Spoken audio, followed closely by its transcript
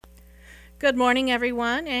Good morning,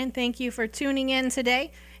 everyone, and thank you for tuning in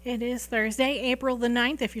today. It is Thursday, April the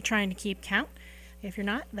 9th, if you're trying to keep count. If you're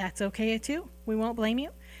not, that's okay too. We won't blame you.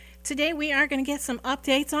 Today, we are going to get some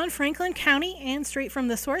updates on Franklin County, and straight from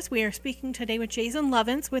the source, we are speaking today with Jason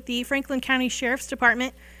Lovins with the Franklin County Sheriff's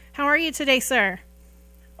Department. How are you today, sir?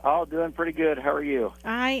 Oh, doing pretty good. How are you?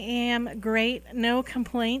 I am great. No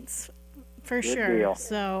complaints, for Good sure. deal.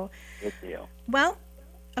 So, Good deal. well,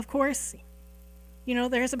 of course, you know,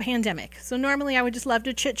 there's a pandemic. So normally I would just love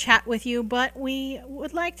to chit-chat with you, but we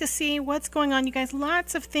would like to see what's going on. You guys,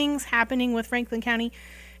 lots of things happening with Franklin County,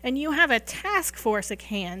 and you have a task force at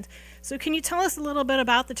hand. So can you tell us a little bit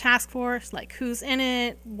about the task force, like who's in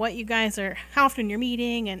it, what you guys are, how often you're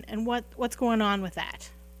meeting, and what's going on with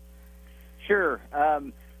that? Sure.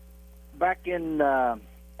 Back in on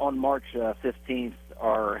March 15th,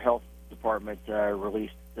 our health department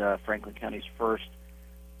released Franklin County's first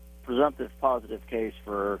presumptive positive case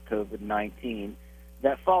for COVID-19.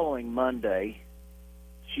 That following Monday,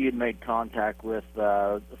 she had made contact with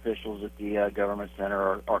officials at the government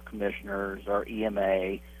center, our commissioners, our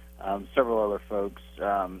EMA, several other folks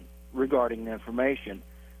regarding the information.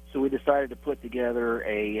 So we decided to put together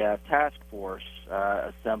a task force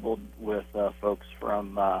assembled with folks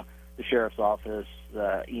from the sheriff's office,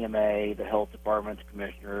 EMA, the health department, the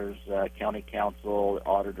commissioners, county council, the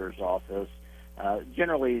auditor's office,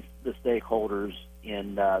 generally the stakeholders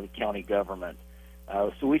in the county government.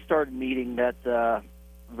 So we started meeting that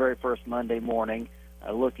very first Monday morning,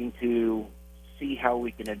 looking to see how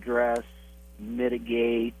we can address,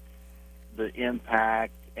 mitigate the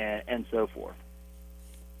impact, and so forth.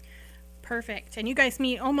 Perfect. And you guys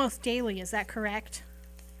meet almost daily, is that correct?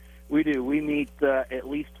 We do. We meet at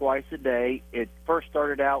least twice a day. It first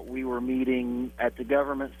started out, we were meeting at the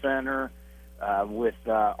government center with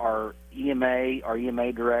our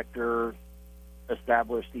EMA director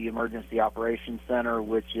established the Emergency Operations Center,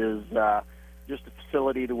 which is just a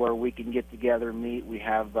facility to where we can get together, meet. We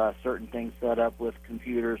have certain things set up with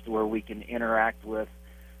computers to where we can interact with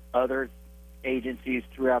other agencies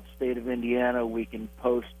throughout the state of Indiana. We can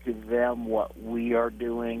post to them what we are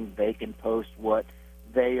doing. They can post what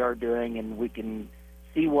they are doing, and we can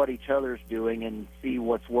see what each other's doing and see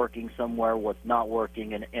what's working somewhere, what's not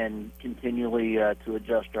working, and continually to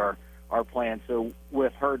adjust our plan. So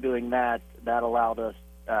with her doing that, that allowed us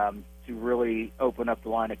to really open up the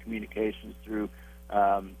line of communications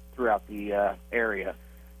throughout the area.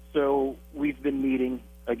 So we've been meeting,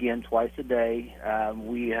 again, twice a day.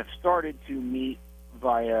 We have started to meet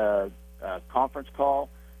via conference call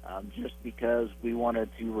just because we wanted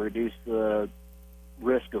to reduce the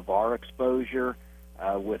risk of our exposure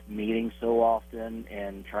with meeting so often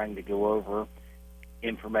and trying to go over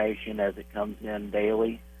information as it comes in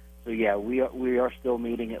daily. So yeah, we are still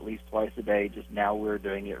meeting at least twice a day, just now we're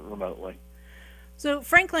doing it remotely. So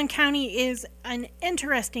Franklin County is an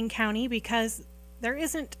interesting county because there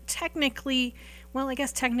isn't technically, well, I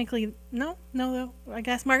guess technically, no, I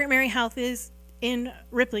guess Margaret Mary Health is in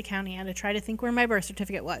Ripley County. I had to try to think where my birth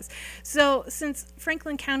certificate was. So since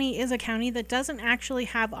Franklin County is a county that doesn't actually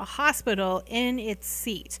have a hospital in its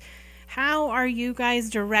seat, how are you guys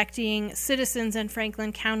directing citizens in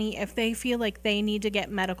Franklin County if they feel like they need to get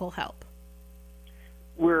medical help?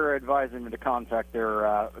 We're advising them to contact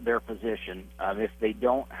their physician. If they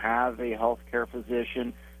don't have a healthcare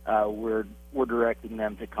physician, we're directing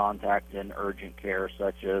them to contact an urgent care,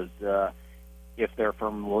 such as if they're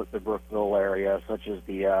from the Brookville area, such as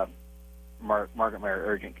the Margaret Mary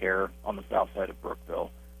Urgent Care on the south side of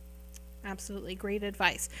Brookville. Absolutely, great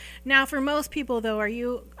advice. Now, for most people, though,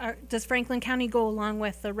 does Franklin County go along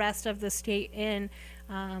with the rest of the state in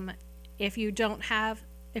if you don't have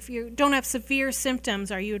severe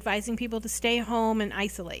symptoms? Are you advising people to stay home and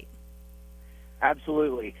isolate?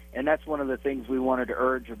 Absolutely, and that's one of the things we wanted to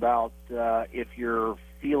urge about. If you're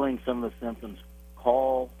feeling some of the symptoms,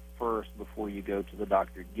 call first before you go to the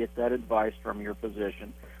doctor. Get that advice from your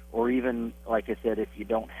physician, or even, like I said, if you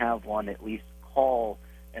don't have one, at least call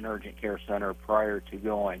an urgent care center prior to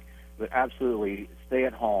going. But absolutely, stay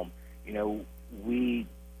at home. You know,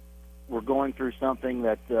 we're going through something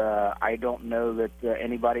that I don't know that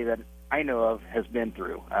anybody that I know of has been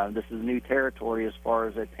through. This is new territory as far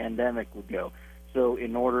as a pandemic would go. So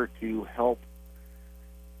in order to help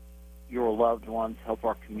your loved ones, help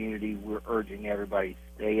our community, we're urging everybody,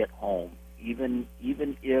 stay at home. Even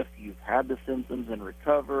if you've had the symptoms and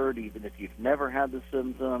recovered, even if you've never had the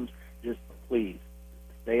symptoms, just please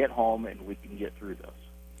stay at home and we can get through this.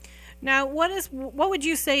 Now, what would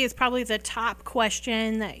you say is probably the top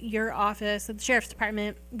question that your office, the Sheriff's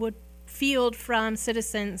Department, would field from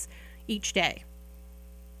citizens each day?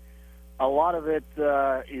 A lot of it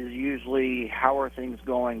is usually, how are things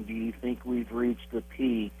going? Do you think we've reached the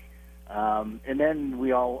peak? And then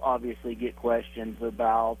we all obviously get questions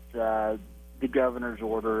about the governor's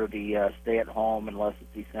order, the stay at home unless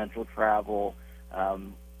it's essential travel. A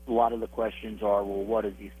lot of the questions are, well, what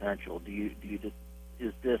is essential?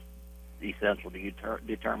 Is this essential? Do you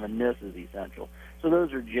determine this is essential? So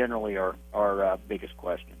those are generally our biggest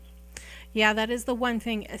questions. Yeah, that is the one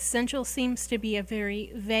thing. Essential seems to be a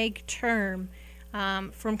very vague term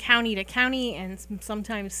from county to county and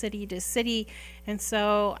sometimes city to city. And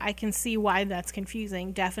so I can see why that's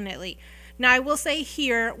confusing, definitely. Now, I will say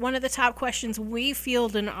here, one of the top questions we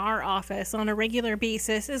field in our office on a regular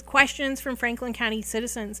basis is questions from Franklin County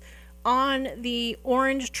citizens on the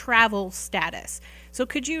orange travel status. So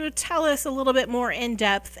could you tell us a little bit more in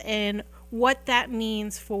depth in what that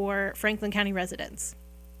means for Franklin County residents?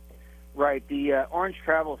 Right. The orange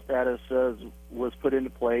travel status was put into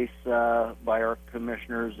place by our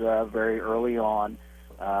commissioners very early on.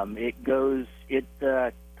 It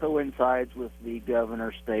coincides with the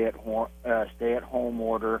governor's stay at home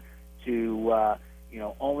order to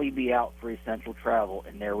only be out for essential travel,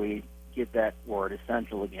 and there we get that word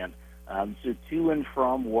essential again. So to and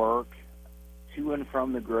from work, to and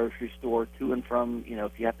from the grocery store, to and from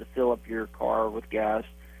if you have to fill up your car with gas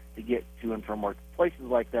to get to and from work, places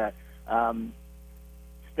like that.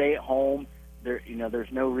 Stay at home.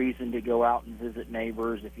 There's no reason to go out and visit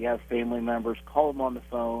neighbors. If you have family members, call them on the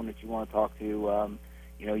phone that you want to talk to.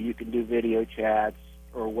 You can do video chats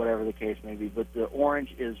or whatever the case may be. But the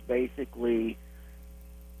orange is basically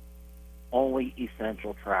only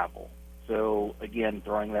essential travel. So again,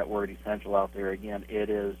 throwing that word essential out there again, it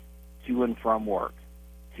is to and from work,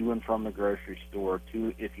 to and from the grocery store,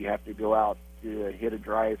 if you have to go out to hit a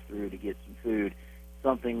drive-through to get some food,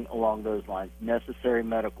 something along those lines. Necessary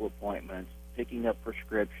medical appointments, picking up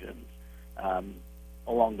prescriptions,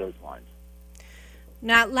 along those lines.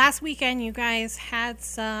 Now, last weekend, you guys had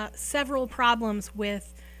several problems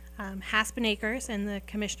with Haspin Acres, and the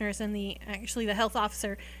commissioners and the health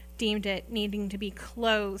officer deemed it needing to be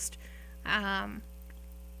closed.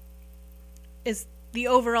 Is the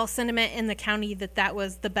overall sentiment in the county that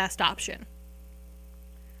was the best option?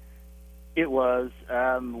 It was.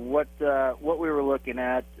 What we were looking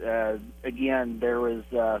at, again, there was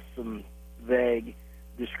some vague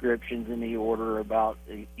descriptions in the order about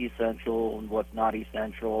essential and what's not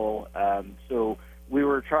essential. So we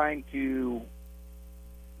were trying to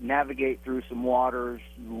navigate through some waters,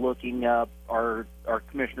 looking up, our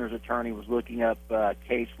commissioner's attorney was looking up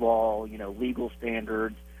case law, legal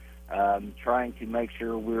standards, trying to make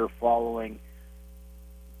sure we were following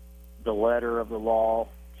the letter of the law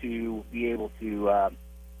to be able to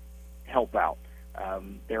help out.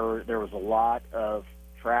 There was a lot of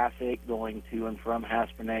traffic going to and from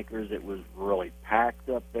Haspin Acres. It was really packed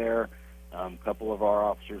up there. A couple of our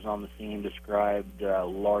officers on the scene described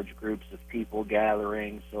large groups of people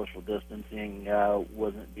gathering. Social distancing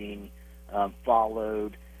wasn't being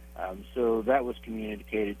followed. So that was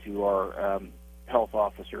communicated to our health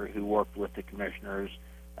officer who worked with the commissioners,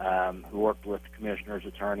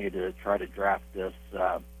 attorney to try to draft this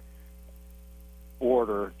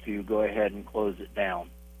order to go ahead and close it down.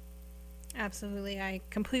 Absolutely. I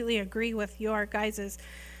completely agree with your guys'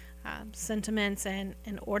 sentiments and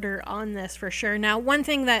order on this for sure. Now, one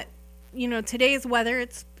thing that, today's weather,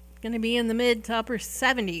 it's going to be in the mid to upper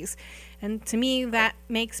 70s. And to me, that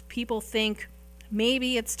makes people think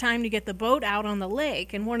maybe it's time to get the boat out on the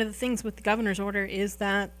lake. And one of the things with the governor's order is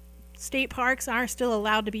that state parks are still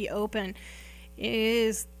allowed to be open.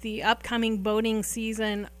 Is the upcoming boating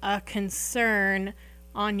season a concern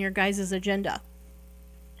on your guys' agenda?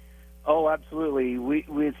 Oh, absolutely.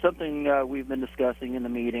 It's something we've been discussing in the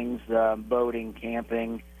meetings, boating,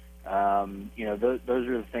 camping. Those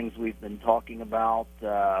are the things we've been talking about,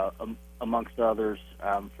 amongst others,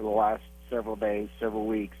 for the last several days, several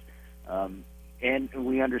weeks. And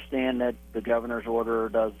we understand that the governor's order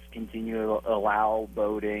does continue to allow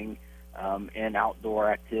boating and outdoor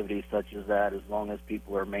activities such as that, as long as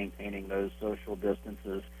people are maintaining those social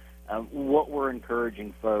distances. What we're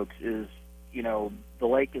encouraging folks is, the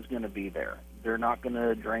lake is going to be there. They're not going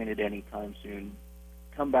to drain it anytime soon.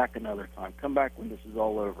 Come back another time. Come back when this is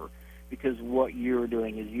all over. Because what you're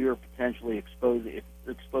doing is you're potentially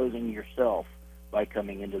exposing yourself by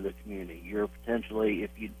coming into the community. You're potentially,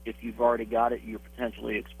 if you've already got it, you're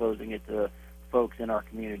potentially exposing it to folks in our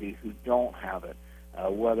community who don't have it,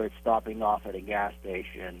 whether it's stopping off at a gas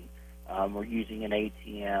station or using an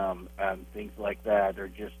ATM, things like that. They're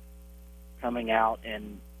just coming out,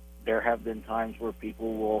 and there have been times where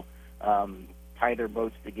people will tie their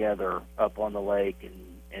boats together up on the lake and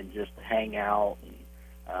and just hang out and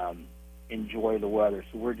enjoy the weather.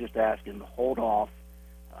 So we're just asking to hold off.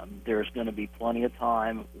 There's going to be plenty of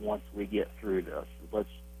time once we get through this. Let's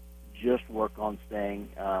just work on staying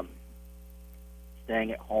at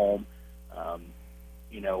home,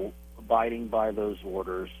 abiding by those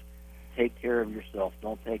orders. Take care of yourself.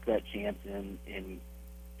 Don't take that chance in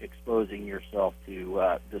exposing yourself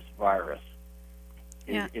to this virus.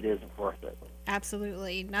 It isn't worth it.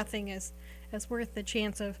 Absolutely. Nothing is worth the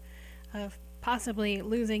chance of possibly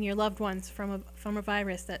losing your loved ones from a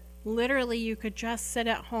virus that literally you could just sit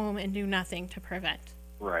at home and do nothing to prevent.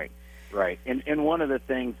 Right. And one of the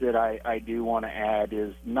things that I do want to add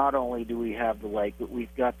is not only do we have the lake, but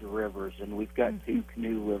we've got the rivers, and we've got two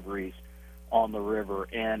canoe liveries on the river.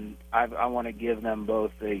 And I want to give them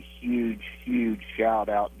both a huge, huge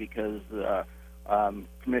shout-out because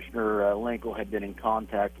Commissioner Linkle had been in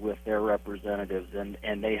contact with their representatives,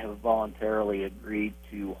 and they have voluntarily agreed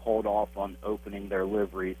to hold off on opening their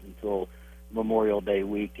liveries until Memorial Day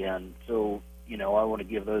weekend. So, I want to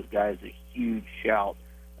give those guys a huge shout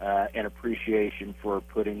and appreciation for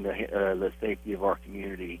putting the safety of our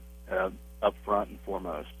community up front and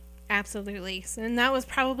foremost. Absolutely. And that was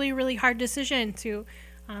probably a really hard decision to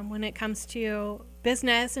when it comes to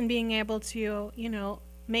business and being able to,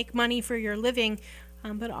 make money for your living,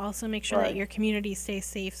 but also make sure that your community stays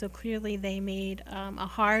safe. So clearly they made a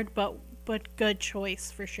hard but good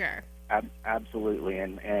choice for sure. Absolutely.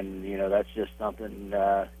 And that's just something,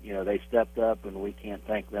 they stepped up, and we can't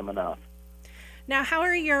thank them enough. Now, how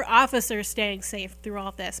are your officers staying safe through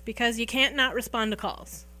all this? Because you can't not respond to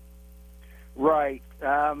calls. Right.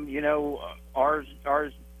 Ours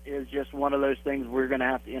is just one of those things we're going to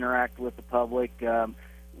have to interact with the public.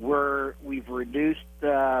 We've reduced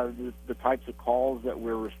the types of calls that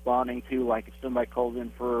we're responding to. Like if somebody calls in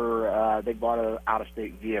for they bought an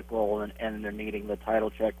out-of-state vehicle and they're needing the title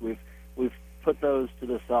check, we've put those to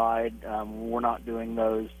the side. We're not doing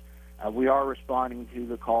those. We are responding to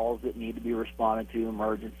the calls that need to be responded to,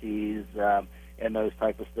 emergencies and those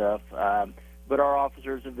type of stuff. But our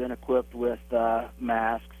officers have been equipped with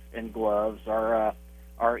masks and gloves.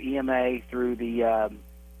 Our EMA through the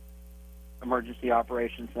Emergency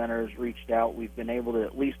Operations Center has reached out. We've been able to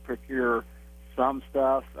at least procure some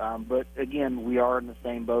stuff. But, again, we are in the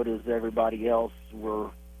same boat as everybody else. We're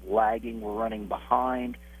lagging. We're running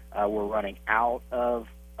behind. We're running out of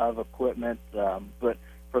equipment. But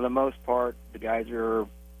for the most part, the guys are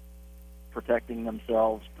protecting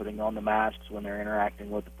themselves, putting on the masks when they're interacting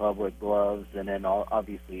with the public, gloves, and then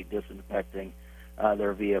obviously disinfecting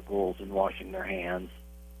their vehicles and washing their hands.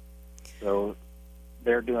 So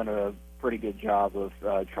they're doing a pretty good job of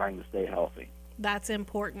trying to stay healthy. That's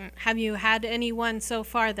important. Have you had anyone so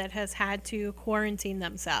far that has had to quarantine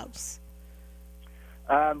themselves?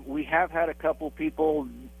 We have had a couple people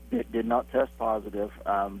that did not test positive,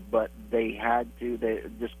 but they had to. They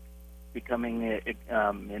just becoming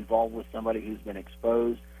involved with somebody who's been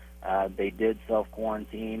exposed. They did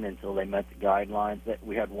self-quarantine until they met the guidelines.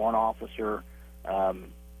 We had one officer that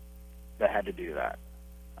had to do that.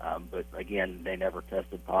 But, again, they never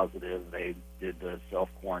tested positive. They did the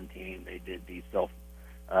self-quarantine. They did the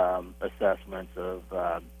self-assessments of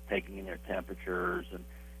taking their temperatures and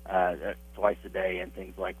twice a day and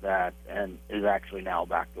things like that, and is actually now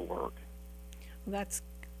back to work. Well, that's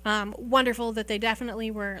wonderful that they definitely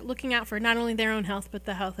were looking out for not only their own health but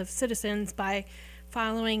the health of citizens by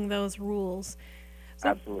following those rules. So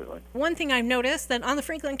absolutely. One thing I've noticed that on the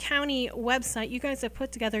Franklin County website, you guys have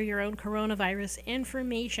put together your own coronavirus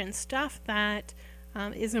information, stuff that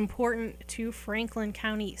is important to Franklin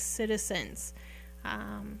County citizens.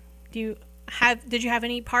 Did you have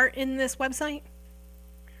any part in this website?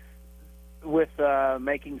 With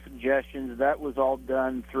making suggestions, that was all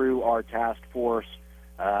done through our task force.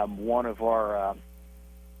 One of our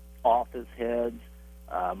office heads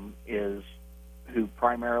is who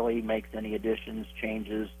primarily makes any additions,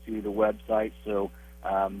 changes to the website. So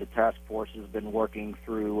the task force has been working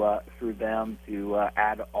through them to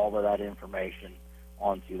add all of that information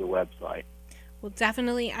onto the website. Well,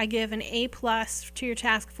 definitely, I give an A+ to your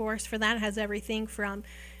task force for that. It has everything from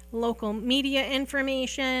local media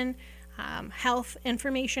information, health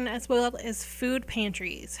information, as well as food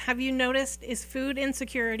pantries. Have you noticed, is food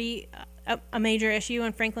insecurity a major issue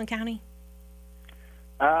in Franklin County?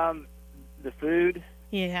 The food?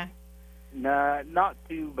 Yeah. Nah, not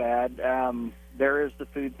too bad. There is the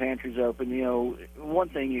food pantries open. One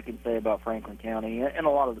thing you can say about Franklin County and a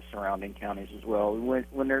lot of the surrounding counties as well,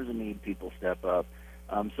 when there's a need, people step up.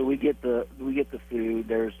 So we get the food.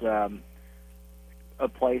 There's a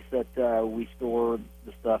place that we store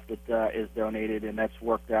the stuff that is donated, and that's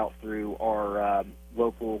worked out through our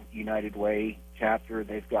local United Way chapter,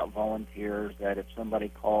 they've got volunteers that if somebody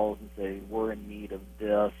calls and says, we're in need of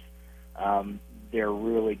this, they're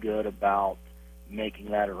really good about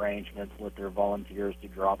making that arrangement with their volunteers to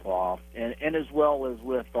drop off, and as well as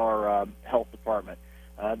with our health department.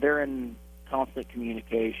 They're in constant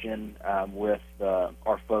communication with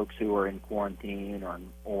our folks who are in quarantine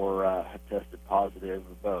or have tested positive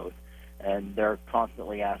or both, and they're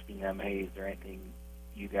constantly asking them, hey, is there anything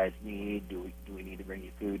you guys need? Do we need to bring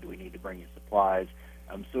you food? Do we need to bring you supplies?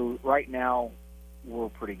 So right now, we're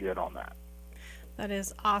pretty good on that. That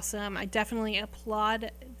is awesome. I definitely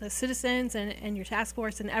applaud the citizens and your task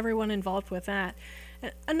force and everyone involved with that.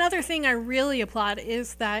 Another thing I really applaud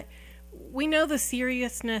is that we know the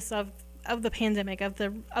seriousness of the pandemic, of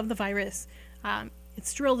the virus.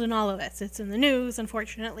 It's drilled in all of us. It's in the news.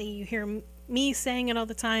 Unfortunately, you hear me saying it all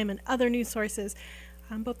the time and other news sources.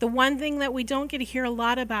 But the one thing that we don't get to hear a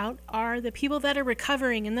lot about are the people that are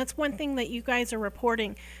recovering, and that's one thing that you guys are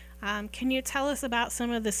reporting. Can you tell us about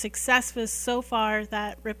some of the successes so far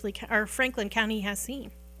that Franklin County has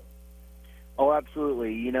seen? Oh,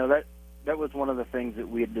 absolutely. You know, that was one of the things that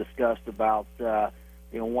we had discussed about,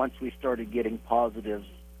 once we started getting positives,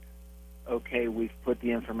 okay, we've put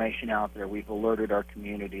the information out there. We've alerted our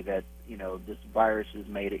community that, this virus has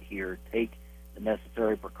made it here. Take the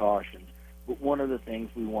necessary precautions. But one of the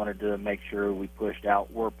things we wanted to make sure we pushed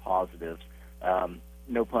out were positives.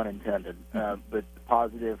 No pun intended, but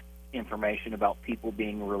positive information about people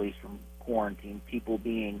being released from quarantine, people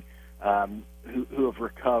being who have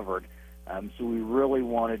recovered. So we really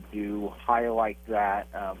wanted to highlight that.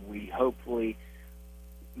 We hopefully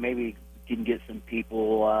maybe can get some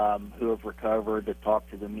people who have recovered to talk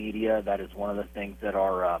to the media. That is one of the things that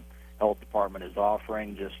our health department is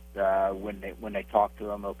offering. Just when they talk to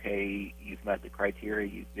them, okay, you've met the criteria,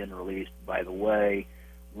 you've been released. By the way,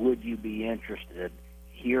 would you be interested?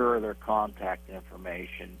 Here are their contact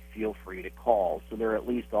information. Feel free to call. So they're at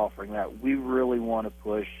least offering that. We really want to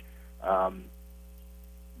push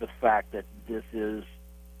the fact that this is,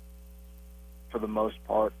 for the most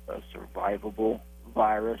part, a survivable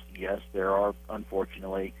virus. Yes, there are,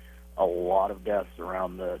 unfortunately, a lot of deaths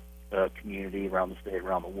around the community, around the state,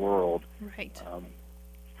 around the world, right,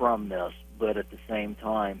 from this. But at the same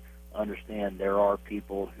time, understand there are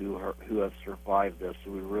people who have survived this,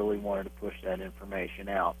 so we really wanted to push that information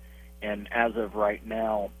out. And as of right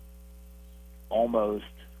now, almost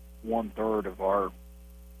 1/3 of our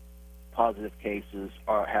positive cases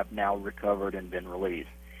have now recovered and been released.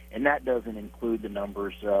 And that doesn't include the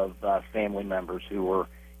numbers of family members who were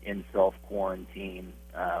in self-quarantine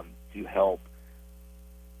to help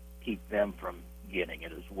keep them from getting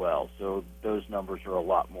it as well. So those numbers are a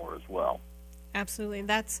lot more as well. Absolutely.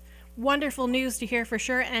 That's wonderful news to hear for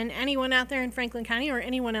sure. And anyone out there in Franklin County or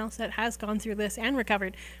anyone else that has gone through this and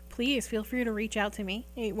recovered, please feel free to reach out to me,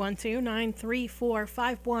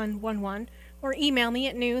 812-934-5111, or email me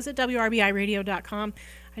at news@wrbiradio.com.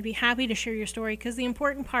 I'd be happy to share your story, because the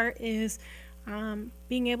important part is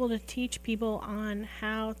being able to teach people on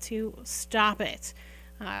how to stop it.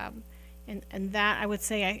 And that, I would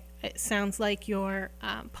say, it sounds like your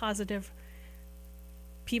positive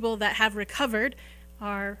people that have recovered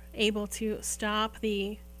are able to stop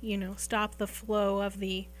the flow of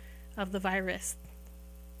the virus.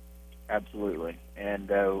 Absolutely. And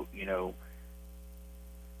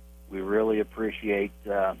we really appreciate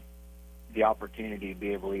the opportunity to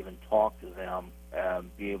be able to even talk to them,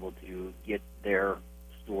 be able to get their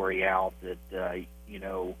story out, that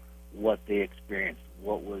what they experienced,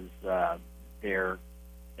 what was their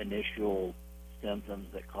initial symptoms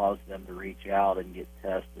that caused them to reach out and get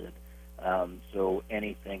tested. So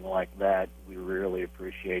anything like that, we really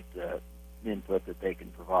appreciate the input that they can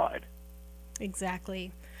provide.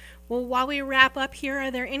 Exactly. Well, while we wrap up here,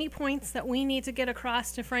 are there any points that we need to get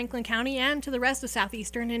across to Franklin County and to the rest of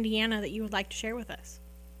southeastern Indiana that you would like to share with us?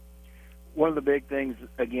 One of the big things,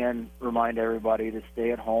 again, remind everybody to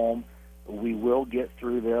stay at home. We will get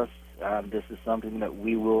through this. This is something that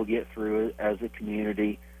we will get through as a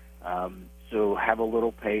community. So have a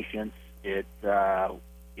little patience. It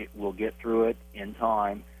will get through it in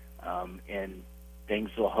time, and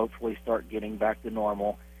things will hopefully start getting back to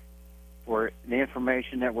normal. For the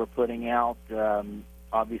information that we're putting out,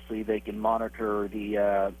 obviously they can monitor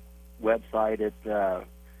the website at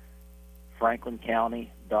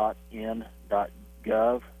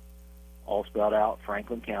franklincounty.n.gov, all spelled out,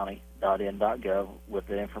 franklincounty.n.gov, with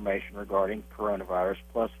the information regarding coronavirus.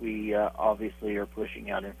 Plus, we obviously are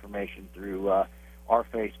pushing out information through our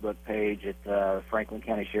Facebook page at Franklin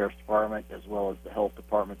County Sheriff's Department, as well as the Health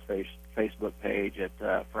Department's Facebook page at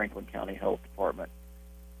Franklin County Health Department.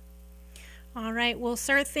 All right. Well,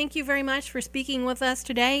 sir, thank you very much for speaking with us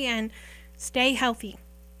today, and stay healthy.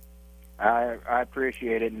 I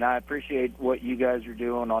appreciate it, and I appreciate what you guys are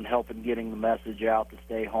doing on helping getting the message out to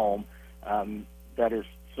stay home. That is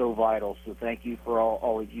so vital. So thank you for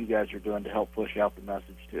all that you guys are doing to help push out the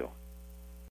message, too.